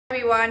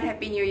Everyone,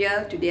 Happy New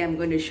Year. Today I'm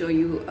going to show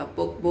you a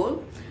poke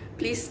bowl.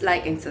 Please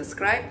like and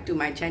subscribe to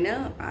my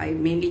channel. I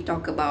mainly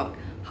talk about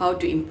how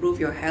to improve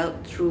your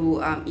health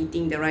through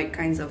eating the right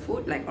kinds of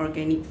food, like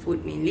organic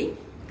food mainly.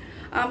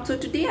 So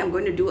today I'm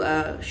going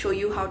to show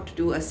you how to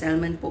do a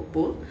salmon poke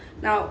bowl.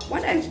 Now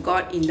what I've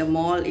got in the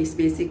mall is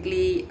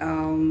basically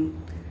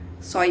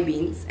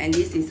soybeans, and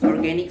this is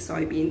organic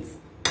soybeans.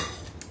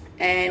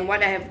 And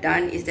what I have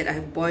done is that I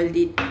have boiled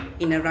it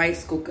in a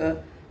rice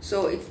cooker.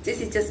 So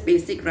this is just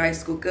basic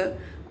rice cooker.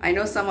 I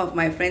know some of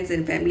my friends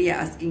and family are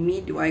asking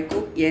me, do I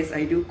cook? Yes,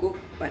 I do cook,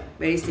 but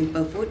very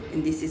simple food,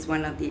 and this is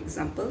one of the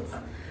examples.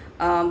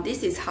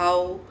 This is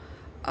how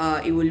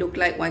it will look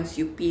like once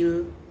you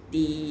peel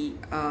the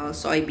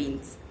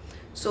soybeans.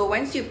 So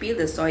once you peel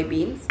the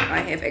soybeans, I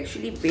have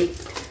actually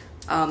baked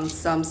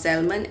some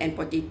salmon and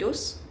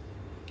potatoes.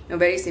 Now,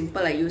 very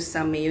simple. I use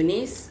some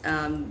mayonnaise,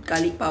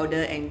 garlic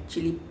powder, and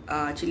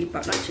not chili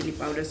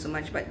powder so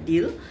much, but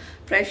dill,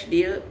 fresh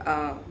dill,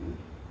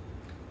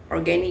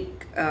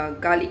 organic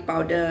garlic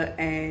powder,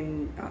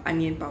 and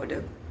onion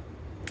powder,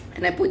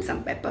 and I put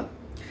some pepper.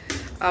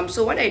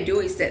 So what I do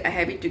is that I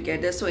have it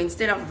together. So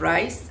instead of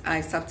rice,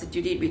 I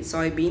substitute it with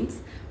soybeans.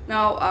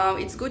 Now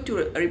it's good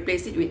to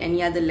replace it with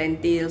any other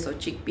lentils or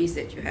chickpeas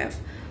that you have.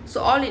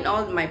 So all in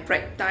all, my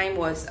prep time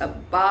was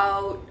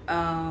about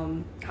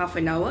half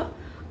an hour.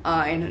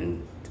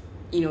 And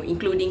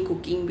including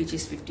cooking, which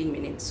is 15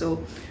 minutes.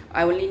 So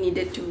I only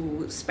needed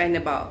to spend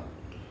about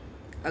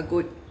a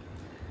good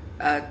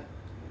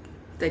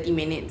 30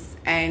 minutes.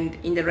 And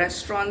in the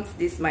restaurants,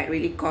 this might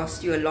really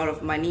cost you a lot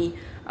of money.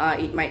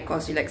 It might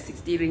cost you like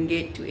 60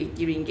 ringgit to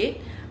 80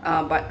 ringgit,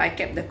 but I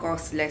kept the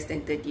cost less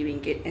than 30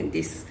 ringgit, and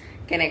this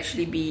can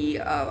actually be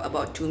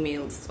about 2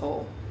 meals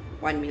or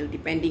 1 meal,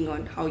 depending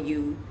on how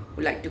you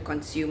would like to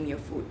consume your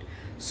food.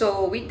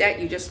 So with that,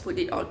 you just put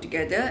it all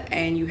together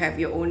and you have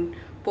your own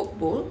poke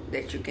bowl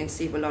that you can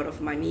save a lot of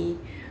money,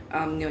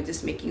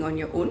 just making on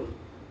your own.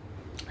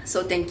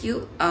 So thank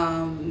you.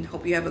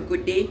 Hope you have a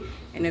good day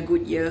and a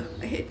good year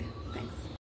ahead.